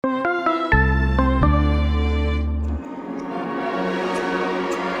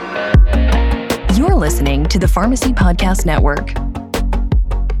listening to the Pharmacy Podcast Network.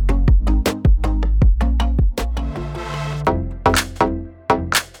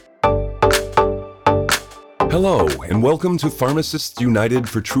 Hello, and welcome to Pharmacists United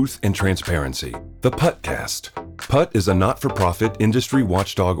for Truth and Transparency, the PUTcast. PUT is a not-for-profit industry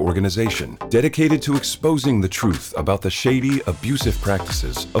watchdog organization dedicated to exposing the truth about the shady, abusive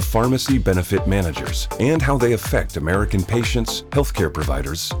practices of pharmacy benefit managers and how they affect American patients, healthcare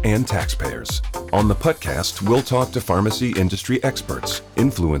providers, and taxpayers. On the PUTcast, we'll talk to pharmacy industry experts,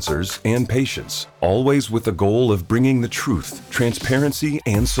 influencers, and patients, always with the goal of bringing the truth, transparency,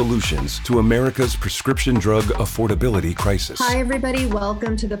 and solutions to America's prescription drug affordability crisis. Hi, everybody.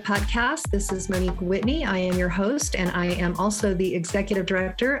 Welcome to the PUTcast. This is Monique Whitney. I am your host, and I am also the executive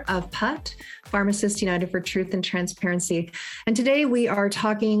director of PUT, Pharmacists United for Truth and Transparency. And today we are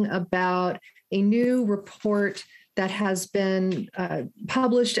talking about a new report that has been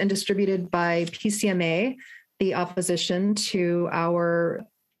published and distributed by PCMA, the opposition to our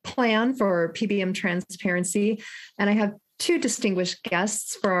plan for PBM transparency. And I have two distinguished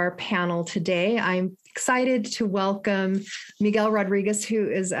guests for our panel today. I'm excited to welcome Miguel Rodriguez, who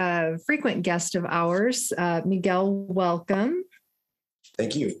is a frequent guest of ours. Miguel, welcome.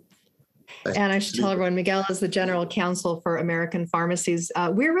 Thank you. And I should tell everyone, Miguel is the General Counsel for American Pharmacies.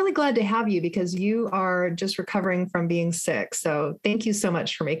 We're really glad to have you because you are just recovering from being sick. So thank you so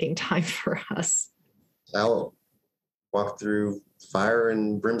much for making time for us. I'll walk through fire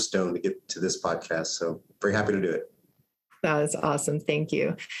and brimstone to get to this podcast. So very happy to do it. That is awesome. Thank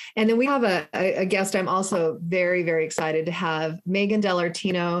you. And then we have a guest I'm also very, very excited to have, Megan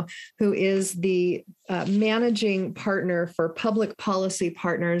Dellartino, who is the managing partner for Public Policy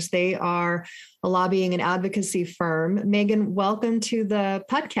Partners. They are a lobbying and advocacy firm. Megan, welcome to the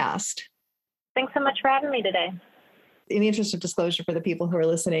podcast. Thanks so much for having me today. In the interest of disclosure for the people who are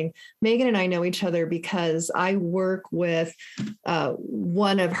listening, Megan and I know each other because I work with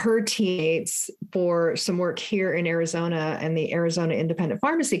one of her teammates for some work here in Arizona and the Arizona Independent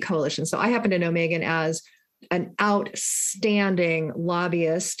Pharmacy Coalition. So I happen to know Megan as an outstanding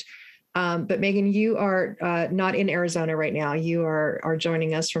lobbyist. But Megan, you are not in Arizona right now. You are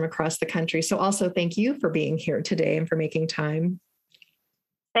joining us from across the country. So also thank you for being here today and for making time.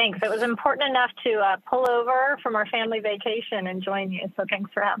 Thanks. It was important enough to pull over from our family vacation and join you. So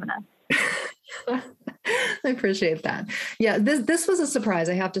thanks for having us. I appreciate that. Yeah, this was a surprise,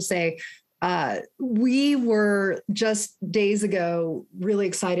 I have to say. We were just days ago really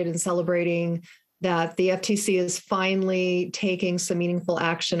excited and celebrating that the FTC is finally taking some meaningful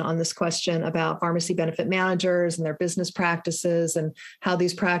action on this question about pharmacy benefit managers and their business practices and how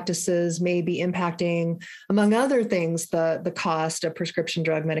these practices may be impacting, among other things, the cost of prescription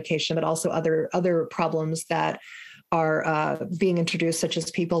drug medication, but also other problems that are being introduced, such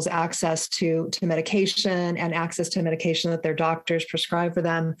as people's access to medication and access to medication that their doctors prescribe for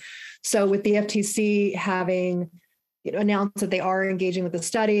them. So with the FTC having announced that they are engaging with the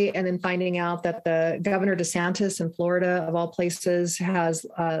study and then finding out that the Governor DeSantis in Florida, of all places, has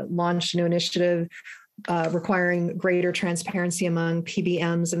launched a new initiative requiring greater transparency among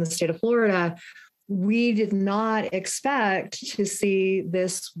PBMs in the state of Florida, we did not expect to see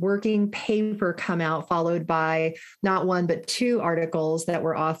this working paper come out, followed by not one, but two articles that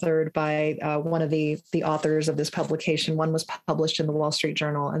were authored by one of the authors of this publication. One was published in the Wall Street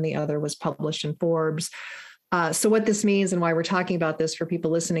Journal and the other was published in Forbes. So what this means and why we're talking about this for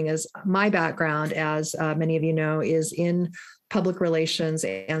people listening is my background, as many of you know, is in public relations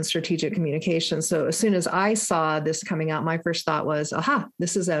and strategic communication. So as soon as I saw this coming out, my first thought was, aha,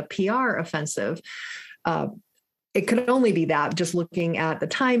 this is a PR offensive. It could only be that, just looking at the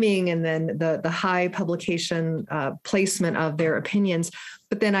timing and then the high publication placement of their opinions.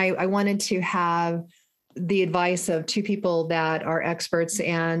 But then I wanted to have the advice of two people that are experts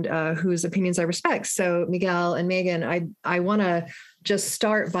and whose opinions I respect. So Miguel and Megan, I want to just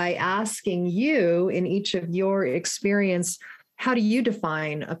start by asking you, in each of your experience, how do you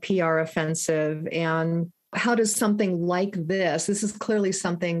define a PR offensive, and how does something like this is clearly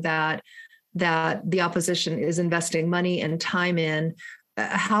something that the opposition is investing money and time in,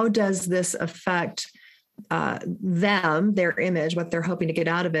 how does this affect them, their image, what they're hoping to get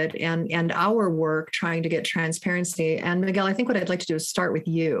out of it, and our work trying to get transparency? And Miguel, I think what I'd like to do is start with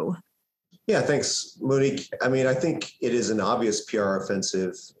you. Yeah, thanks, Monique. I mean, I think it is an obvious PR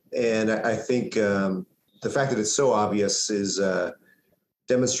offensive. And I think the fact that it's so obvious is a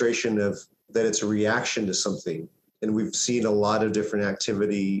demonstration of that it's a reaction to something. And we've seen a lot of different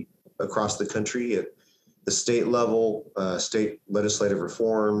activity across the country at the state level, state legislative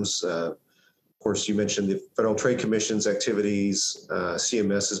reforms, course, you mentioned the Federal Trade Commission's activities.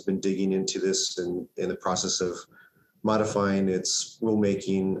 CMS has been digging into this and in the process of modifying its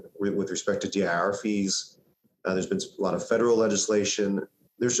rulemaking with respect to DIR fees. There's been a lot of federal legislation.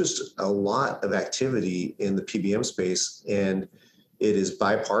 There's just a lot of activity in the PBM space, and it is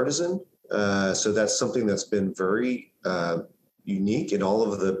bipartisan. So that's something that's been very unique in all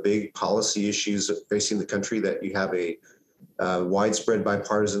of the big policy issues facing the country, that you have a widespread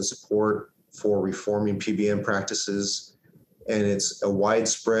bipartisan support for reforming PBM practices. And it's a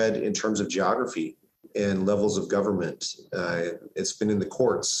widespread in terms of geography and levels of government. It's been in the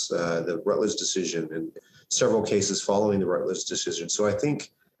courts, the Rutledge decision, and several cases following the Rutledge decision. So I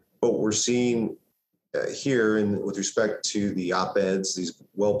think what we're seeing here, and with respect to the op-eds, these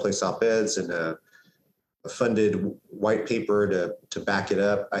well-placed op-eds and a funded white paper to back it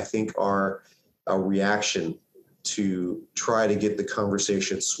up, I think are a reaction to try to get the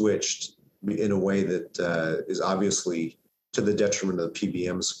conversation switched in a way that is obviously to the detriment of the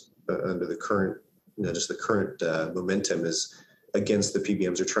PBMs under the current, just the current momentum is against the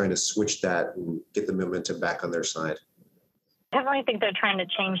PBMs. Are trying to switch that and get the momentum back on their side. I definitely think they're trying to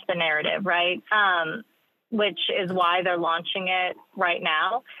change the narrative, right? Which is why they're launching it right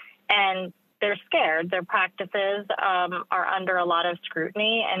now. And they're scared. Their practices are under a lot of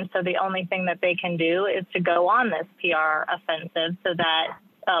scrutiny. And so the only thing that they can do is to go on this PR offensive so that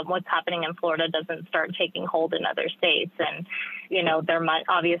what's happening in Florida doesn't start taking hold in other states. And, they're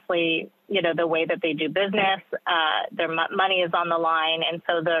obviously, the way that they do business, their money is on the line. And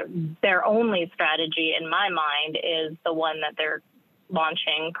so their only strategy, in my mind, is the one that they're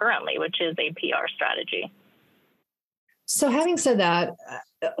launching currently, which is a PR strategy. So having said that,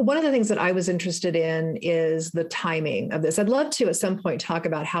 one of the things that I was interested in is the timing of this. I'd love to at some point talk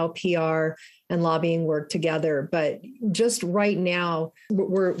about how PR and lobbying work together, but just right now,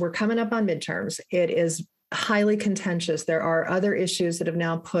 we're coming up on midterms. It is highly contentious. There are other issues that have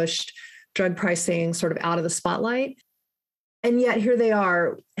now pushed drug pricing sort of out of the spotlight. And yet here they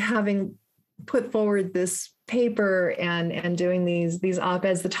are having put forward this paper and doing these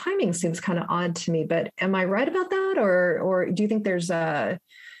op-eds. The timing seems kind of odd to me, but am I right about that? Or do you think there's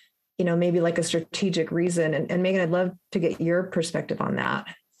maybe like a strategic reason? And Megan, I'd love to get your perspective on that.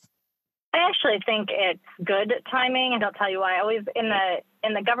 I actually think it's good timing, and I'll tell you why. Always in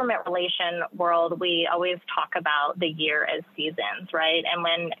the government relation world, we always talk about the year as seasons, right? And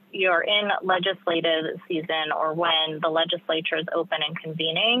when you're in legislative season, or when the legislature is open and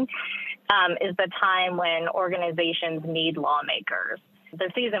convening, is the time when organizations need lawmakers. The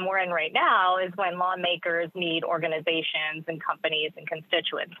season we're in right now is when lawmakers need organizations and companies and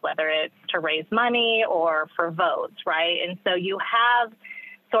constituents, whether it's to raise money or for votes, right? And so you have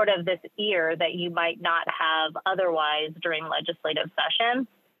sort of this ear that you might not have otherwise during legislative session.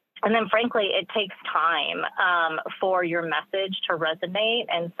 And then, frankly, it takes time for your message to resonate.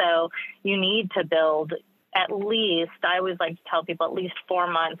 And so you need to build at least, I always like to tell people, at least 4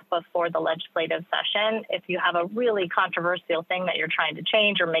 months before the legislative session, if you have a really controversial thing that you're trying to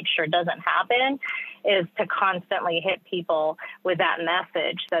change or make sure doesn't happen, is to constantly hit people with that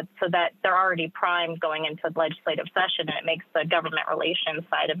message so that they're already primed going into the legislative session, and it makes the government relations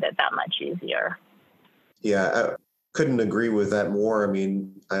side of it that much easier. Yeah, I couldn't agree with that more. I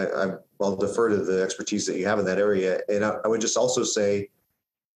mean, I'll defer to the expertise that you have in that area. And I would just also say,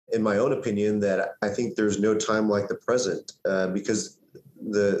 in my own opinion, that I think there's no time like the present, because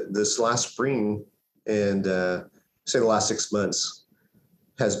this last spring and say the last 6 months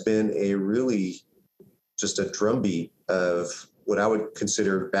has been a really just a drumbeat of what I would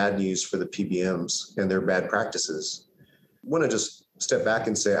consider bad news for the PBMs and their bad practices. I want to just step back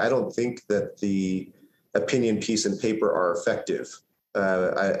and say, I don't think that the opinion piece and paper are effective.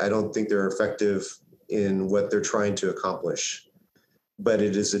 I don't think they're effective in what they're trying to accomplish. But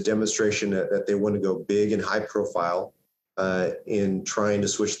it is a demonstration that they want to go big and high profile in trying to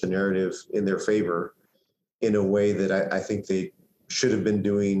switch the narrative in their favor in a way that I think they should have been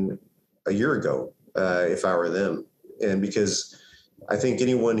doing a year ago if I were them. And because I think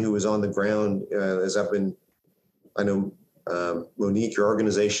anyone who was on the ground, I know Monique, your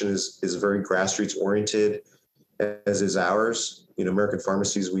organization is very grassroots oriented, as is ours. American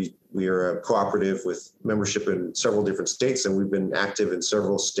Pharmacies, we are a cooperative with membership in several different states, and we've been active in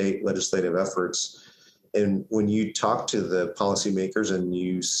several state legislative efforts. And when you talk to the policymakers and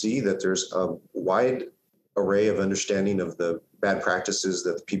you see that there's a wide array of understanding of the bad practices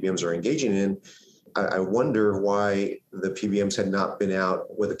that the PBMs are engaging in, I wonder why the PBMs had not been out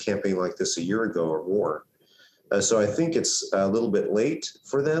with a campaign like this a year ago or more. So I think it's a little bit late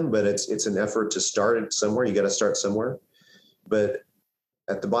for them, but it's an effort to start it somewhere. You got to start somewhere. But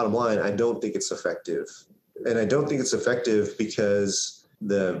at the bottom line, I don't think it's effective. And I don't think it's effective because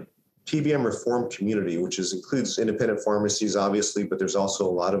the PBM reform community, which includes independent pharmacies, obviously, but there's also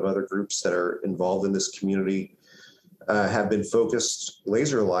a lot of other groups that are involved in this community, have been focused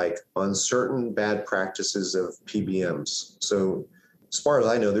laser-like on certain bad practices of PBMs. So as far as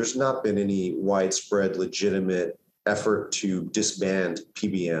I know, there's not been any widespread legitimate effort to disband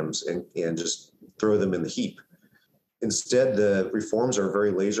PBMs and just throw them in the heap. Instead, the reforms are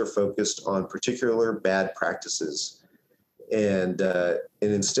very laser focused on particular bad practices. And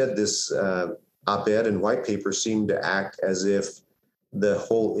instead, this op-ed and white paper seem to act as if the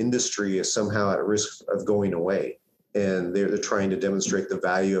whole industry is somehow at risk of going away. And they're trying to demonstrate the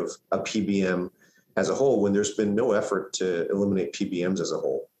value of a PBM as a whole when there's been no effort to eliminate PBMs as a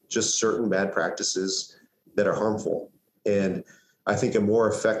whole, just certain bad practices that are harmful. And I think a more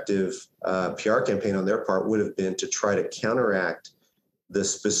effective PR campaign on their part would have been to try to counteract the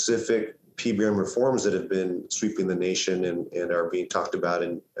specific PBM reforms that have been sweeping the nation and are being talked about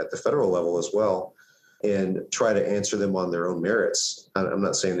at the federal level as well, and try to answer them on their own merits. I'm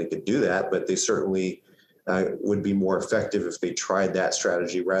not saying they could do that, but they certainly would be more effective if they tried that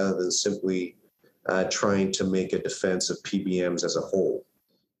strategy rather than simply trying to make a defense of PBMs as a whole.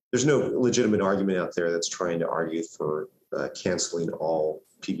 There's no legitimate argument out there that's trying to argue for canceling all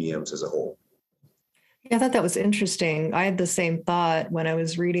PBMs as a whole. Yeah, I thought that was interesting. I had the same thought when I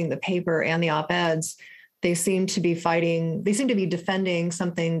was reading the paper and the op-eds. They seem to be defending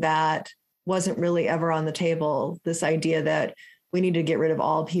something that wasn't really ever on the table, this idea that we need to get rid of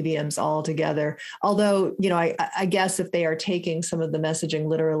all PBMs altogether. Although, I guess if they are taking some of the messaging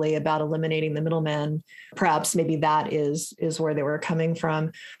literally about eliminating the middleman, perhaps maybe that is where they were coming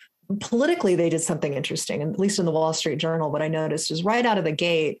from. Politically, they did something interesting, and at least in the Wall Street Journal, what I noticed is right out of the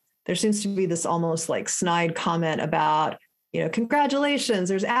gate, there seems to be this almost like snide comment about, congratulations,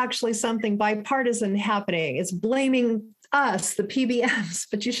 there's actually something bipartisan happening. It's blaming us, the PBMs,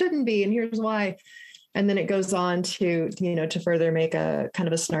 but you shouldn't be, and here's why. And then it goes on to further make a kind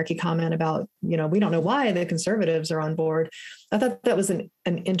of a snarky comment about, we don't know why the conservatives are on board. I thought that was an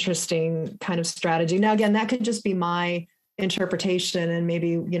interesting kind of strategy. Now, again, that could just be my interpretation, and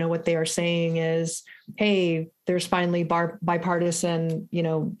maybe what they are saying is, hey, there's finally bipartisan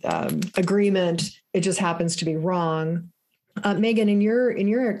agreement. It just happens to be wrong. Megan, in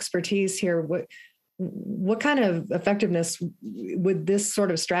your expertise here, what kind of effectiveness would this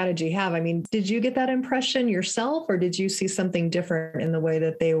sort of strategy have? I mean, did you get that impression yourself, or did you see something different in the way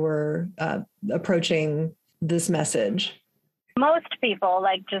that they were approaching this message? Most people,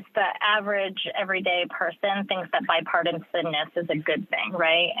 like just the average everyday person, thinks that bipartisaness is a good thing,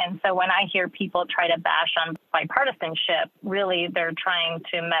 right? And so when I hear people try to bash on bipartisanship, really they're trying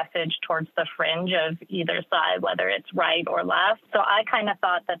to message towards the fringe of either side, whether it's right or left. So I kind of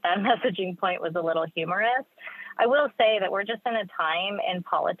thought that messaging point was a little humorous. I will say that we're just in a time in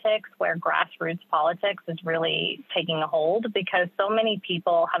politics where grassroots politics is really taking a hold, because so many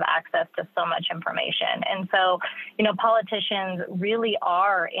people have access to so much information. And so, politicians really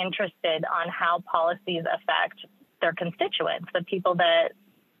are interested on how policies affect their constituents, the people that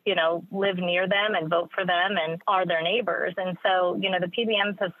live near them and vote for them and are their neighbors. And so, the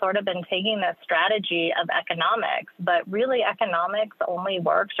PBMs have sort of been taking this strategy of economics, but really economics only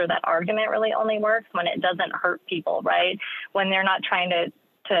works, or that argument really only works when it doesn't hurt people, right? When they're not trying to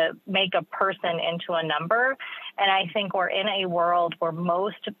make a person into a number. And I think we're in a world where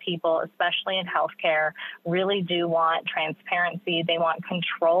most people, especially in healthcare, really do want transparency. They want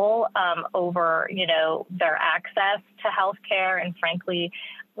control over, their access to healthcare, and frankly,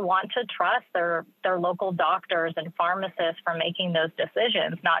 want to trust their local doctors and pharmacists for making those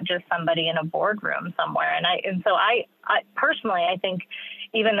decisions, not just somebody in a boardroom somewhere. And so I personally, I think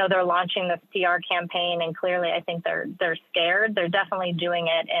even though they're launching this PR campaign, and clearly I think they're scared, they're definitely doing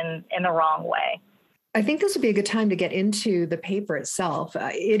it in the wrong way. I think this would be a good time to get into the paper itself.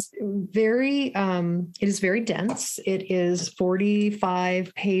 It is very dense. It is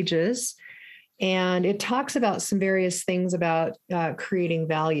 45 pages, and it talks about some various things about creating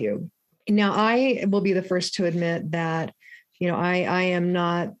value. Now, I will be the first to admit that, I am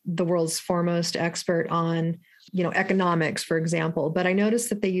not the world's foremost expert on, economics, for example, but I noticed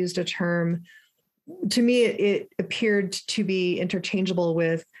that they used a term. To me, it appeared to be interchangeable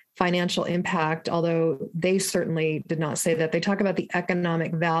with financial impact, although they certainly did not say that. They talk about the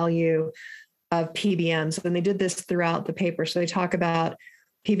economic value of PBMs, and they did this throughout the paper. So they talk about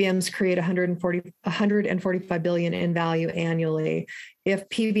PBMs create 145 billion in value annually. If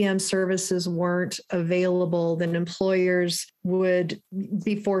PBM services weren't available, then employers would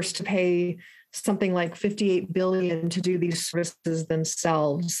be forced to pay something like 58 billion to do these services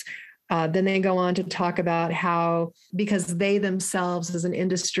themselves. Then they go on to talk about how, because they themselves as an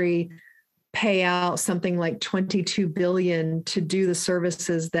industry pay out something like 22 billion to do the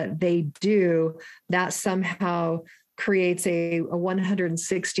services that they do, that somehow creates a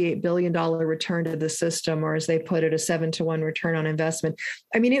 $168 billion return to the system, or as they put it, a 7-to-1 return on investment.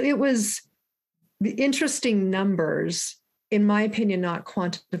 I mean, it was the interesting numbers, in my opinion, not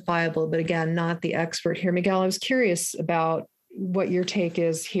quantifiable, but again, not the expert here. Miguel, I was curious about what your take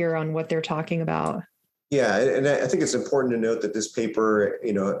is here on what they're talking about. Yeah, and I think it's important to note that this paper,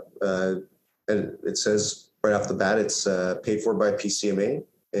 and it says right off the bat, it's paid for by PCMA,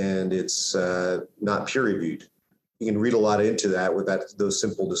 and it's not peer reviewed. You can read a lot into that with those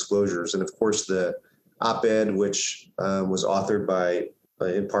simple disclosures. And of course, the op-ed, which was authored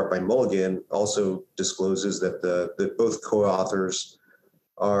in part by Mulligan, also discloses that both co-authors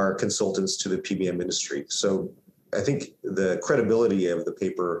are consultants to the PBM industry. So I think the credibility of the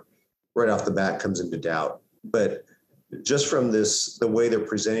paper right off the bat comes into doubt. But just from the way they're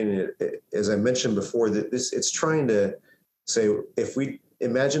presenting it, as I mentioned before, it's trying to say, if we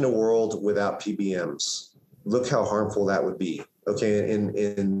imagine a world without PBMs, look how harmful that would be. Okay,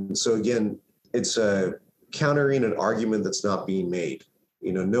 and so again, it's countering an argument that's not being made.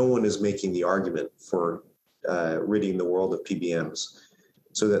 No one is making the argument for ridding the world of PBMs.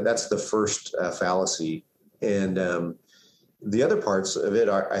 So that's the first fallacy. And the other parts of it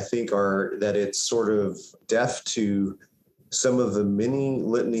are that it's sort of deaf to some of the many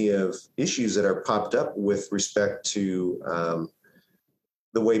litany of issues that are popped up with respect to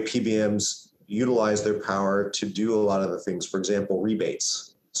the way PBMs utilize their power to do a lot of the things. For example,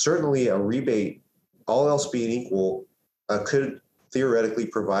 rebates. Certainly a rebate, all else being equal, could theoretically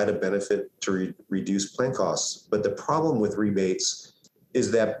provide a benefit to reduce plan costs. But the problem with rebates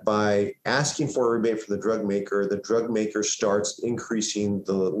is that by asking for a rebate from the drug maker starts increasing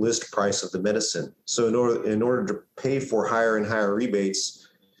the list price of the medicine. So in order to pay for higher and higher rebates,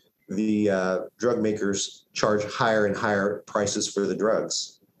 the drug makers charge higher and higher prices for the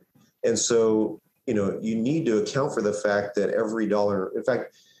drugs. And so, you need to account for the fact that every dollar, in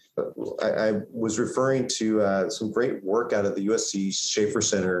fact, I was referring to some great work out of the USC Schaefer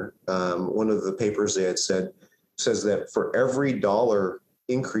Center. One of the papers they had says that for every dollar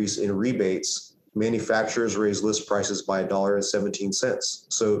increase in rebates, manufacturers raise list prices by $1.17.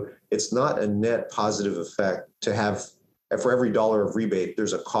 So it's not a net positive effect to have, for every dollar of rebate,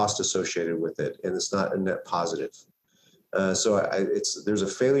 there's a cost associated with it, and it's not a net positive. So there's a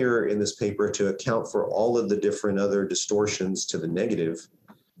failure in this paper to account for all of the different other distortions to the negative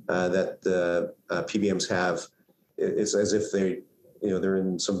that the PBMs have. It's as if they're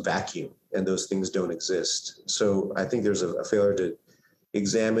in some vacuum and those things don't exist. So I think there's a failure to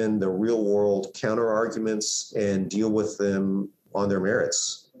examine the real world counter arguments and deal with them on their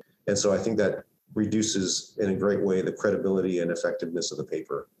merits. And so I think that reduces in a great way the credibility and effectiveness of the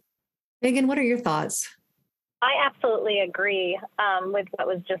paper. Megan, what are your thoughts? I absolutely agree with what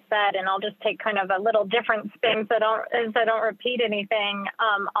was just said, and I'll just take kind of a little different spin so I don't repeat anything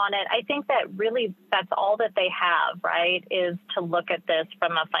on it. I think that really that's all that they have, right, is to look at this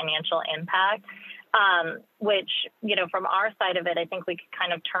from a financial impact, which, from our side of it, I think we could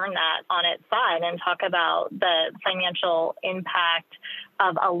kind of turn that on its side and talk about the financial impact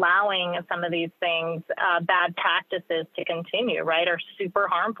of allowing some of these things, bad practices to continue, right, are super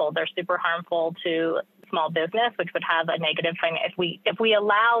harmful. They're super harmful to small business, which would have a negative if we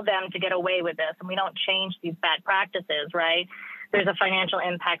allow them to get away with this and we don't change these bad practices, right? There's a financial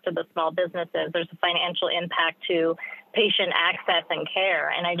impact to the small businesses. There's a financial impact to patient access and care.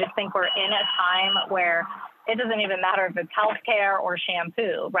 And I just think we're in a time where it doesn't even matter if it's healthcare or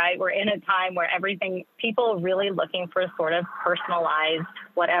shampoo, right? We're in a time where people are really looking for sort of personalized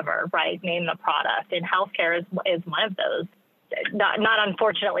whatever, right? Name the product. And healthcare is one of those. Not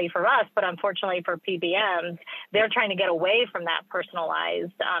unfortunately for us, but unfortunately for PBMs, they're trying to get away from that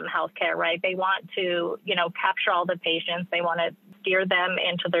personalized healthcare, right? They want to, capture all the patients. They want to steer them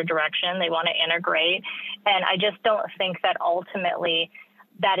into their direction. They want to integrate. And I just don't think that ultimately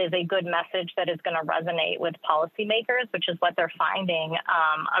that is a good message that is going to resonate with policymakers, which is what they're finding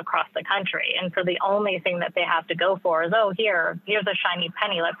across the country. And so the only thing that they have to go for is, here's a shiny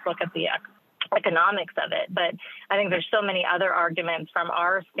penny. Let's look at the economics of it. But I think there's so many other arguments from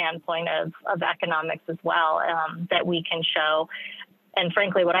our standpoint of economics as well that we can show. And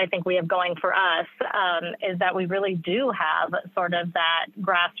frankly, what I think we have going for us is that we really do have sort of that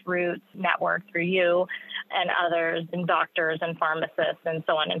grassroots network through you and others and doctors and pharmacists and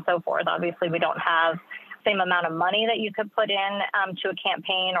so on and so forth. Obviously, we don't have same amount of money that you could put in to a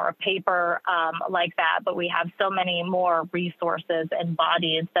campaign or a paper like that, but we have so many more resources and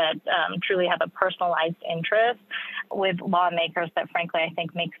bodies that truly have a personalized interest with lawmakers that, frankly, I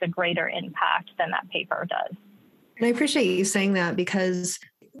think makes a greater impact than that paper does. And I appreciate you saying that, because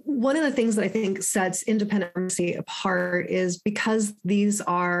one of the things that I think sets independent pharmacy apart is because these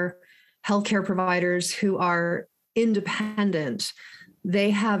are healthcare providers who are independent,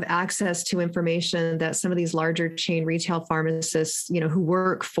 they have access to information that some of these larger chain retail pharmacists, who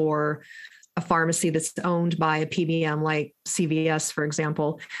work for a pharmacy that's owned by a PBM like CVS, for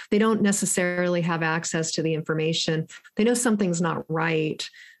example, they don't necessarily have access to the information. They know something's not right,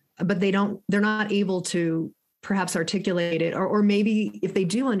 but they're not able to perhaps articulate it, or maybe if they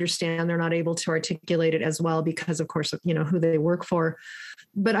do understand, they're not able to articulate it as well because, of course, who they work for.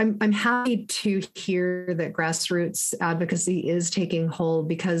 But I'm happy to hear that grassroots advocacy is taking hold,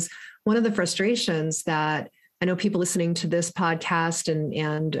 because one of the frustrations that I know people listening to this podcast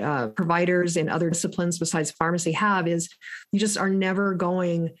and providers in other disciplines besides pharmacy have is you just are never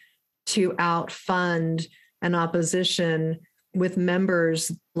going to outfund an opposition with members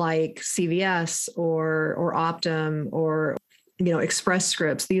like CVS or Optum or Express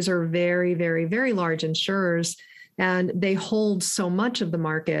Scripts. These are very, very, very large insurers, and they hold so much of the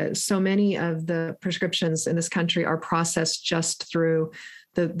market. So many of the prescriptions in this country are processed just through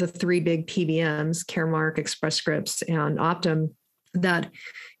the three big PBMs, Caremark, Express Scripts, and Optum, that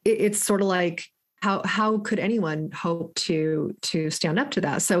it's sort of like, how could anyone hope to stand up to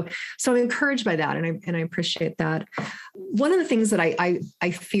that? So I'm encouraged by that, and I appreciate that. One of the things that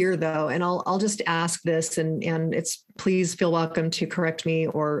I fear, though, and I'll just ask this, and it's, please feel welcome to correct me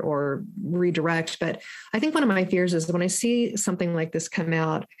or redirect, but I think one of my fears is when I see something like this come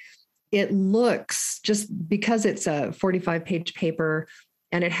out, it looks, just because it's a 45-page paper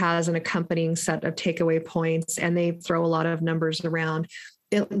and it has an accompanying set of takeaway points, and they throw a lot of numbers around,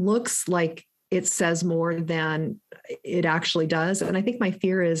 it looks like it says more than it actually does. And I think my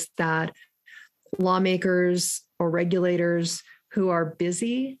fear is that lawmakers or regulators who are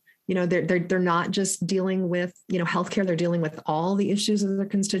busy, they're not just dealing with, healthcare, they're dealing with all the issues that their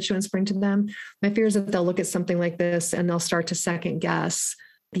constituents bring to them. My fear is that they'll look at something like this and they'll start to second guess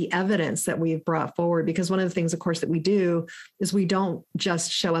the evidence that we've brought forward. Because one of the things, of course, that we do is we don't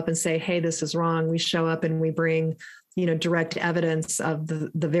just show up and say, hey, this is wrong. We show up and we bring direct evidence of the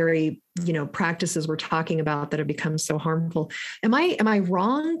very, practices we're talking about that have become so harmful. Am I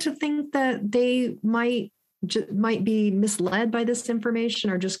wrong to think that they might be misled by this information,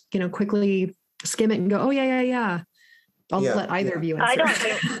 or just, quickly skim it and go, oh, yeah. I'll let either of you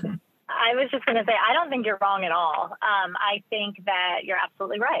answer. I was just going to say, I don't think you're wrong at all. I think that you're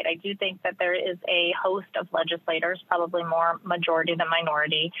absolutely right. I do think that there is a host of legislators, probably more majority than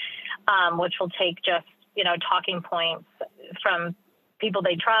minority, which will take just talking points from people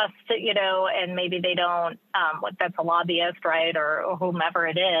they trust, and maybe they don't, that's a lobbyist, right, or whomever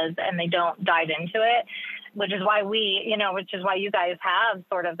it is, and they don't dive into it, which is why which is why you guys have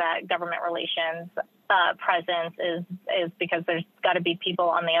sort of that government relations presence is because there's got to be people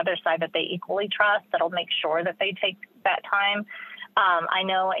on the other side that they equally trust that'll make sure that they take that time. I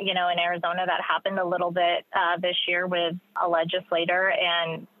know, in Arizona that happened a little bit this year with a legislator,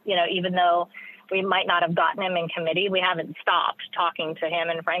 and, even though we might not have gotten him in committee, we haven't stopped talking to him.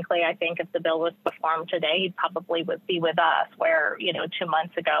 And frankly, I think if the bill was performed today, he probably would be with us, where, 2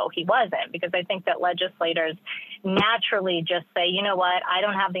 months ago he wasn't, because I think that legislators naturally just say, you know what, I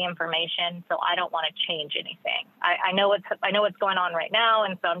don't have the information, so I don't want to change anything. I know what's going on right now,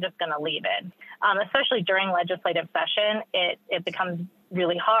 and so I'm just going to leave it. Especially during legislative session, it becomes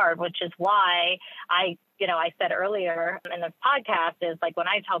really hard, which is why I said earlier in this podcast is like, when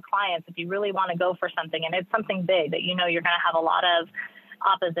I tell clients, if you really want to go for something and it's something big that you're going to have a lot of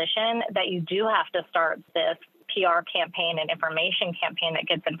opposition, that you do have to start this PR campaign and information campaign that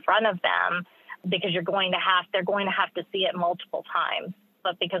gets in front of them, because they're going to have to see it multiple times.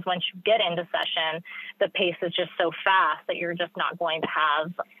 But because once you get into session, the pace is just so fast that you're just not going to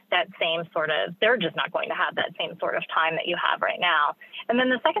have that same sort of, they're just not going to have that same sort of time that you have right now. And then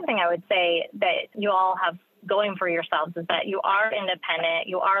the second thing I would say that you all have going for yourselves is that you are independent,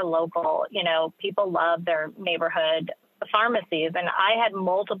 you are local, people love their neighborhood pharmacies. And I had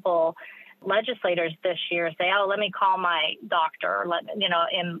multiple legislators this year say, oh, let me call my doctor,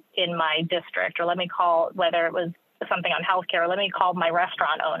 in my district, or let me call, whether it was something on healthcare. Let me call my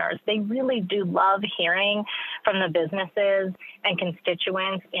restaurant owners. They really do love hearing from the businesses and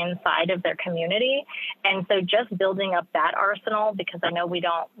constituents inside of their community. And so just building up that arsenal, because I know we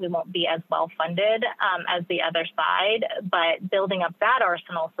won't be as well funded as the other side, but building up that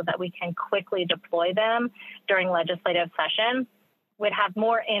arsenal so that we can quickly deploy them during legislative session would have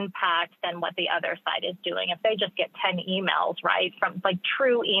more impact than what the other side is doing. If they just get 10 emails, right, from like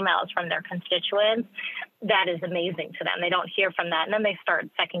true emails from their constituents, that is amazing to them. They don't hear from that. And then they start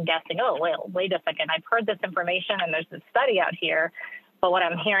second guessing, oh, well, wait a second, I've heard this information and there's this study out here, but what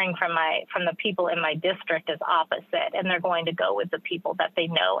I'm hearing from the people in my district is opposite. And they're going to go with the people that they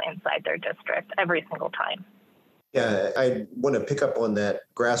know inside their district every single time. Yeah, I want to pick up on that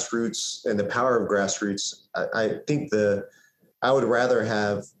grassroots and the power of grassroots. I think I would rather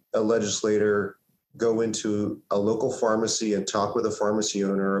have a legislator go into a local pharmacy and talk with a pharmacy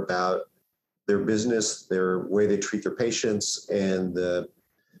owner about their business, their way they treat their patients, and the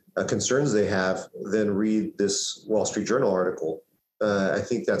concerns they have than read this Wall Street Journal article. I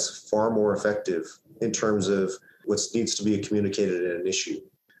think that's far more effective in terms of what needs to be communicated in an issue.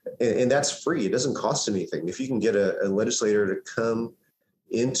 And that's free. It doesn't cost anything. If you can get a legislator to come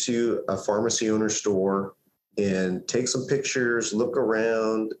into a pharmacy owner store and take some pictures, look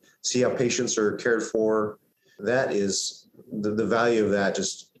around, see how patients are cared for, that is the value of that.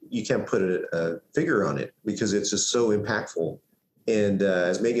 Just, you can't put a figure on it because it's just so impactful. And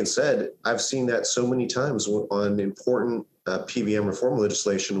as Megan said, I've seen that so many times on important PBM reform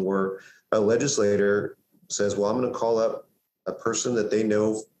legislation where a legislator says, well, I'm going to call up a person that they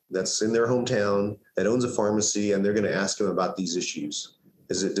know that's in their hometown that owns a pharmacy, and they're going to ask him about these issues.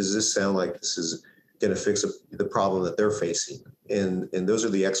 Does this sound like this is going to fix the problem that they're facing? And those are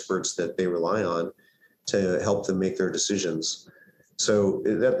the experts that they rely on to help them make their decisions. So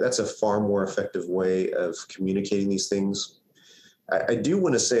that's a far more effective way of communicating these things. I do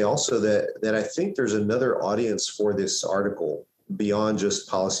want to say also that I think there's another audience for this article beyond just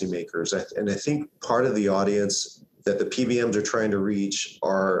policymakers. And I think part of the audience that the PBMs are trying to reach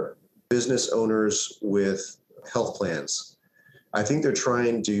are business owners with health plans. I think they're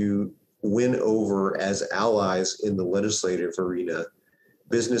trying to win over as allies in the legislative arena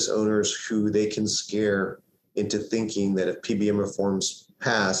business owners who they can scare into thinking that if PBM reforms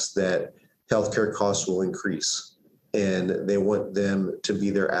pass, that healthcare costs will increase. And they want them to be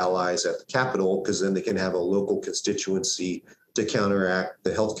their allies at the Capitol, because then they can have a local constituency to counteract the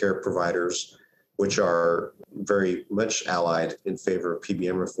healthcare providers, which are very much allied in favor of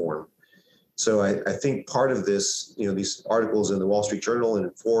PBM reform. So I think part of this, these articles in the Wall Street Journal and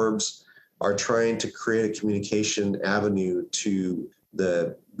in Forbes are trying to create a communication avenue to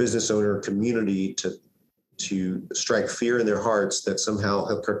the business owner community to strike fear in their hearts that somehow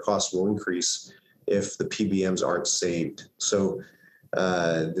healthcare costs will increase if the PBMs aren't saved. So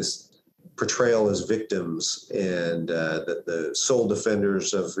this portrayal as victims and the sole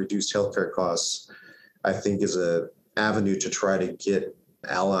defenders of reduced healthcare costs, I think, is a avenue to try to get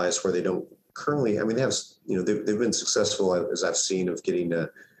allies where they don't currently. I mean, they've been successful, as I've seen, of getting at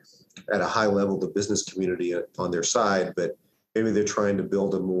a high level the business community on their side, but maybe they're trying to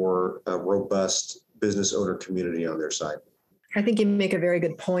build a more robust business owner community on their side. I think you make a very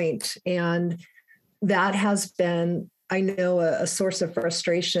good point. And that has been, I know, a source of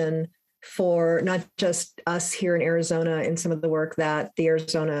frustration for not just us here in Arizona in some of the work that the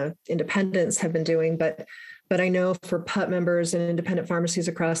Arizona independents have been doing, but I know for PUT members and independent pharmacies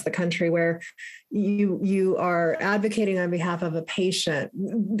across the country where you are advocating on behalf of a patient.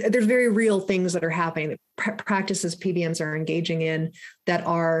 There's very real things that are happening, practices PBMs are engaging in that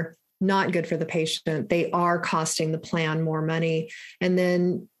are not good for the patient. They are costing the plan more money. And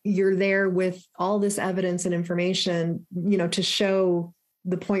then you're there with all this evidence and information, to show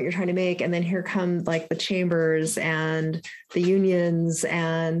the point you're trying to make. And then here come like the chambers and the unions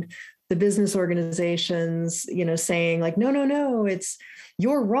and the business organizations, saying like, no,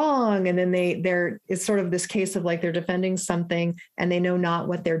 you're wrong. And then it's sort of this case of like, they're defending something and they know not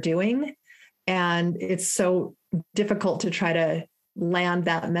what they're doing. And it's so difficult to try to land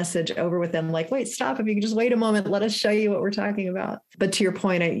that message over with them. Like, wait, stop. If you could just wait a moment, let us show you what we're talking about. But to your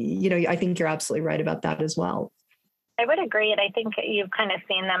point, I think you're absolutely right about that as well. I would agree. And I think you've kind of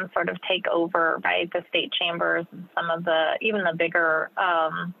seen them sort of take over, right? The state chambers and some of even the bigger,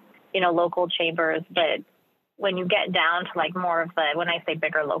 local chambers. But when you get down to like more of when I say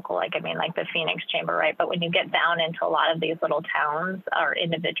bigger local, like, I mean, like the Phoenix chamber, right? But when you get down into a lot of these little towns or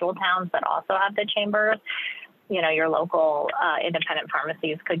individual towns that also have the chambers, your local independent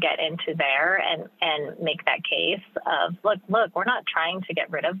pharmacies could get into there and make that case of, look, we're not trying to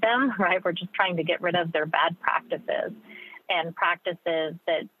get rid of them, right? We're just trying to get rid of their bad practices and practices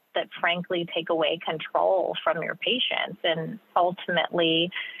that frankly take away control from your patients. And ultimately,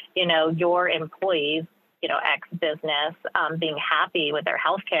 your employees, X business, being happy with their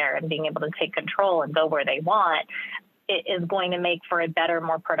healthcare and being able to take control and go where they want, it is going to make for a better,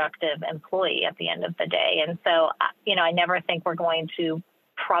 more productive employee at the end of the day. And so, I never think we're going to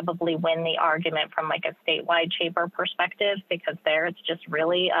probably win the argument from like a statewide chamber perspective, because there it's just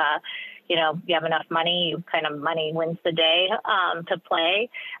really, you have enough money, money wins the day to play.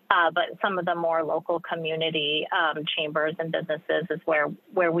 But some of the more local community chambers and businesses is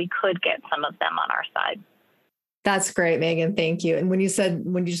where we could get some of them on our side. That's great, Megan. Thank you. And when you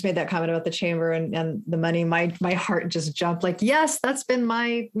just made that comment about the chamber and the money, my heart just jumped like, yes, that's been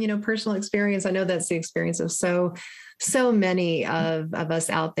my, personal experience. I know that's the experience of so many of us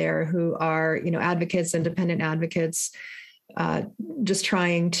out there who are, advocates, independent advocates, just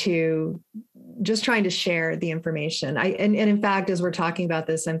trying to share the information. And in fact, as we're talking about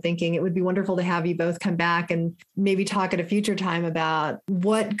this, I'm thinking it would be wonderful to have you both come back and maybe talk at a future time about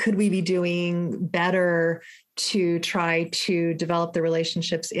what could we be doing better to try to develop the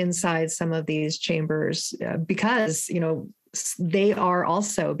relationships inside some of these chambers, because, they are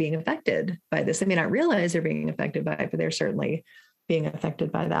also being affected by this. They may not realize they're being affected by it, but they're certainly being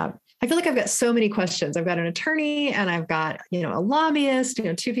affected by that. I feel like I've got so many questions. I've got an attorney and I've got, a lobbyist,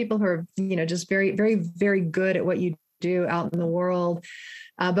 two people who are, just very, very, very good at what you do out in the world.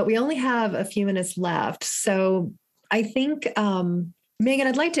 But we only have a few minutes left. So I think, Megan,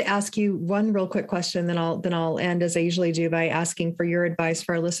 I'd like to ask you one real quick question, then I'll end as I usually do by asking for your advice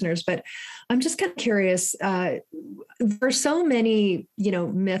for our listeners. But I'm just kind of curious. There are so many,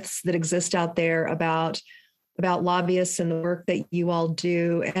 myths that exist out there about lobbyists and the work that you all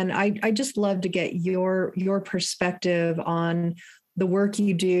do. And I just love to get your perspective on the work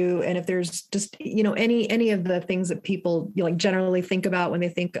you do. And if there's just, any of the things that people generally think about when they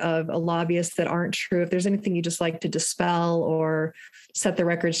think of a lobbyist that aren't true, if there's anything you just like to dispel or set the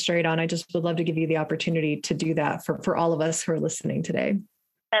record straight on, I just would love to give you the opportunity to do that for all of us who are listening today.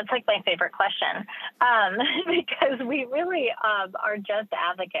 That's like my favorite question, because we really are just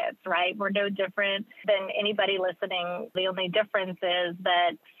advocates, right? We're no different than anybody listening. The only difference is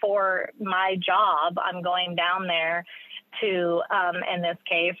that for my job, I'm going down there to, in this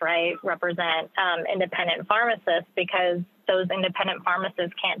case, right, represent independent pharmacists, because those independent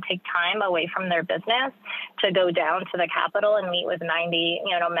pharmacists can't take time away from their business to go down to the Capitol and meet with 90,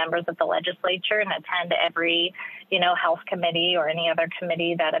 members of the legislature and attend every, health committee or any other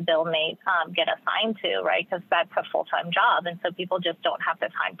committee that a bill may get assigned to, right? Because that's a full-time job. And so people just don't have the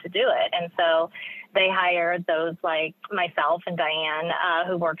time to do it. And so they hired those like myself and Diane,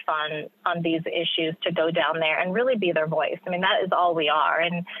 who works on these issues, to go down there and really be their voice. I mean, that is all we are.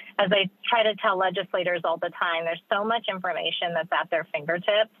 And as I try to tell legislators all the time, there's so much information that's at their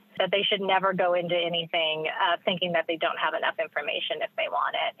fingertips that they should never go into anything thinking that they don't have enough information if they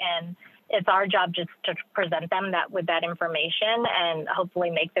want it. And it's our job just to present them with that information and hopefully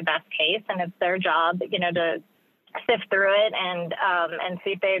make the best case. And it's their job, to sift through it and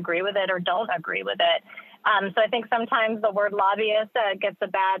see if they agree with it or don't agree with it. So I think sometimes the word lobbyist gets a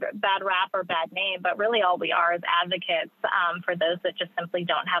bad rap or bad name, but really all we are is advocates for those that just simply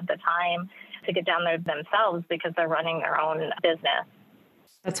don't have the time to get down there themselves because they're running their own business.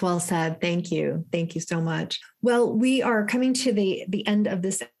 That's well said. Thank you. Thank you so much. Well, we are coming to the end of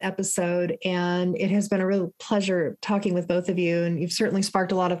this episode, and it has been a real pleasure talking with both of you. And you've certainly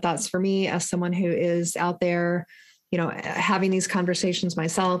sparked a lot of thoughts for me as someone who is out there, having these conversations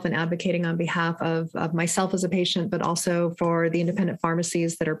myself and advocating on behalf of myself as a patient, but also for the independent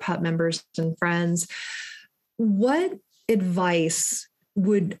pharmacies that are PUP members and friends. What advice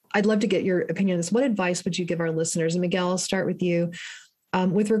I'd love to get your opinion on this. What advice would you give our listeners? And Miguel, I'll start with you.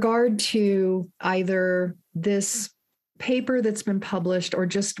 With regard to either this paper that's been published or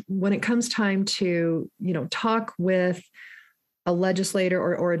just when it comes time to, talk with a legislator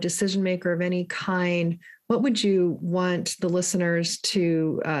or a decision maker of any kind, what would you want the listeners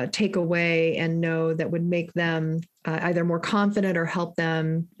to take away and know that would make them either more confident or help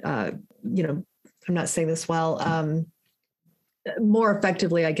them, I'm not saying this well, more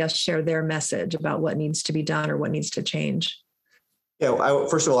effectively, I guess, share their message about what needs to be done or what needs to change? Yeah,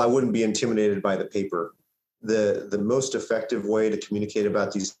 first of all, I wouldn't be intimidated by the paper. The most effective way to communicate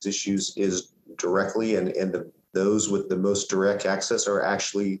about these issues is directly, and those with the most direct access are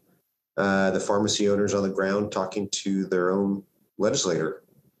actually the pharmacy owners on the ground talking to their own legislator.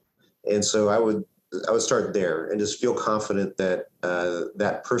 And so I would I would start there and just feel confident that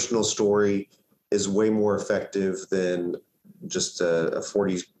that personal story is way more effective than just a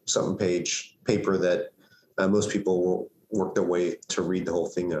 40-something page paper that most people will work their way to read the whole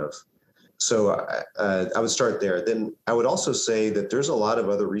thing of. So I would start there. Then I would also say that there's a lot of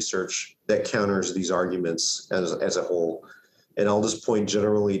other research that counters these arguments as a whole. And I'll just point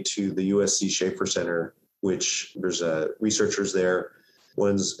generally to the USC Schaefer Center, which there's researchers there.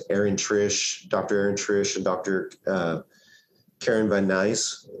 One's Dr. Aaron Trish, and Dr. Karen Van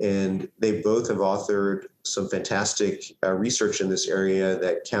Nuys, and they both have authored some fantastic research in this area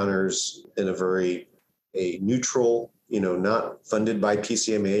that counters in a neutral, not funded by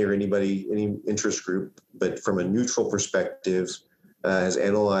PCMA or any interest group, but from a neutral perspective, has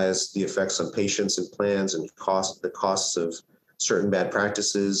analyzed the effects on patients and plans and the costs of certain bad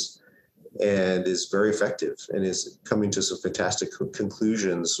practices, and is very effective and is coming to some fantastic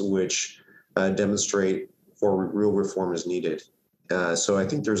conclusions which demonstrate for real reform is needed. So I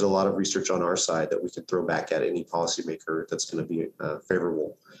think there's a lot of research on our side that we could throw back at any policymaker that's going to be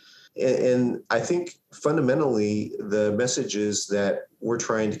favorable. And I think fundamentally the messages that we're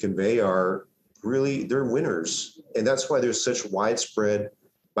trying to convey are really, they're winners. And that's why there's such widespread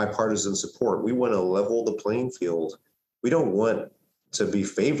bipartisan support. We want to level the playing field. We don't want to be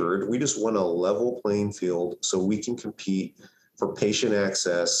favored. We just want a level playing field so we can compete for patient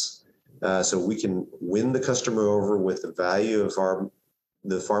access, so we can win the customer over with the value of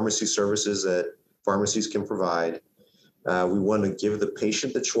the pharmacy services that pharmacies can provide. We want to give the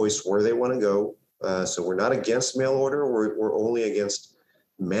patient the choice where they want to go. So we're not against mail order. We're only against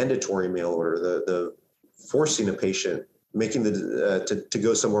mandatory mail order, the forcing a patient, making to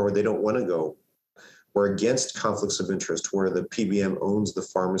go somewhere where they don't want to go. We're against conflicts of interest where the PBM owns the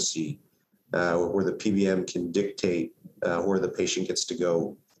pharmacy, where the PBM can dictate where the patient gets to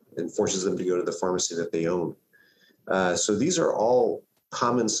go and forces them to go to the pharmacy that they own. So these are all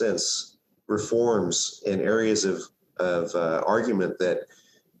common sense reforms and areas of argument that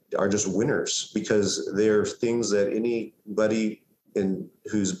are just winners, because they're things that anybody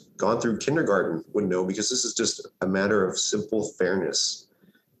who's gone through kindergarten would know, because this is just a matter of simple fairness.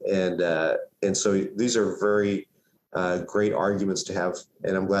 And so these are very great arguments to have,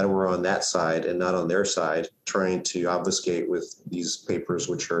 and I'm glad we're on that side and not on their side, trying to obfuscate with these papers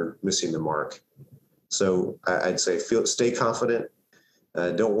which are missing the mark. So I'd say stay confident.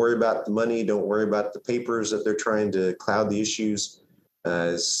 Don't worry about the money. Don't worry about the papers that they're trying to cloud the issues,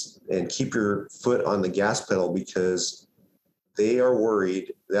 and keep your foot on the gas pedal, because they are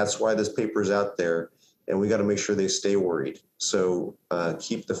worried. That's why this paper is out there, and we got to make sure they stay worried. So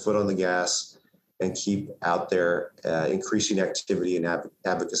keep the foot on the gas and keep out there increasing activity and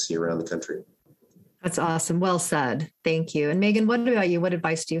advocacy around the country. That's awesome. Well said. Thank you. And Megan, what about you? What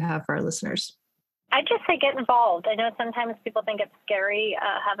advice do you have for our listeners? I just say get involved. I know sometimes people think it's scary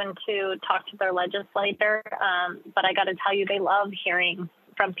having to talk to their legislator, but I got to tell you, they love hearing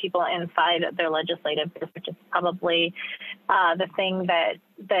from people inside their legislative, which is probably the thing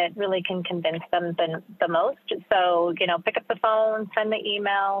that really can convince them the most. So, pick up the phone, send the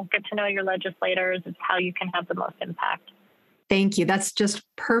email, get to know your legislators. It's how you can have the most impact. Thank you. That's just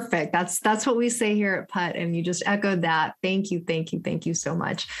perfect. That's what we say here at PUT, and you just echoed that. Thank you so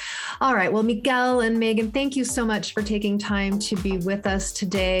much. All right. Well, Miguel and Megan, thank you so much for taking time to be with us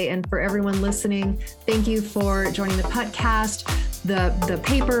today. And for everyone listening, thank you for joining the PUTcast. The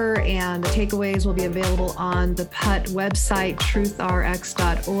paper and the takeaways will be available on the PUT website,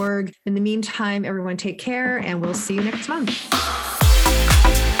 truthrx.org. In the meantime, everyone take care, and we'll see you next month.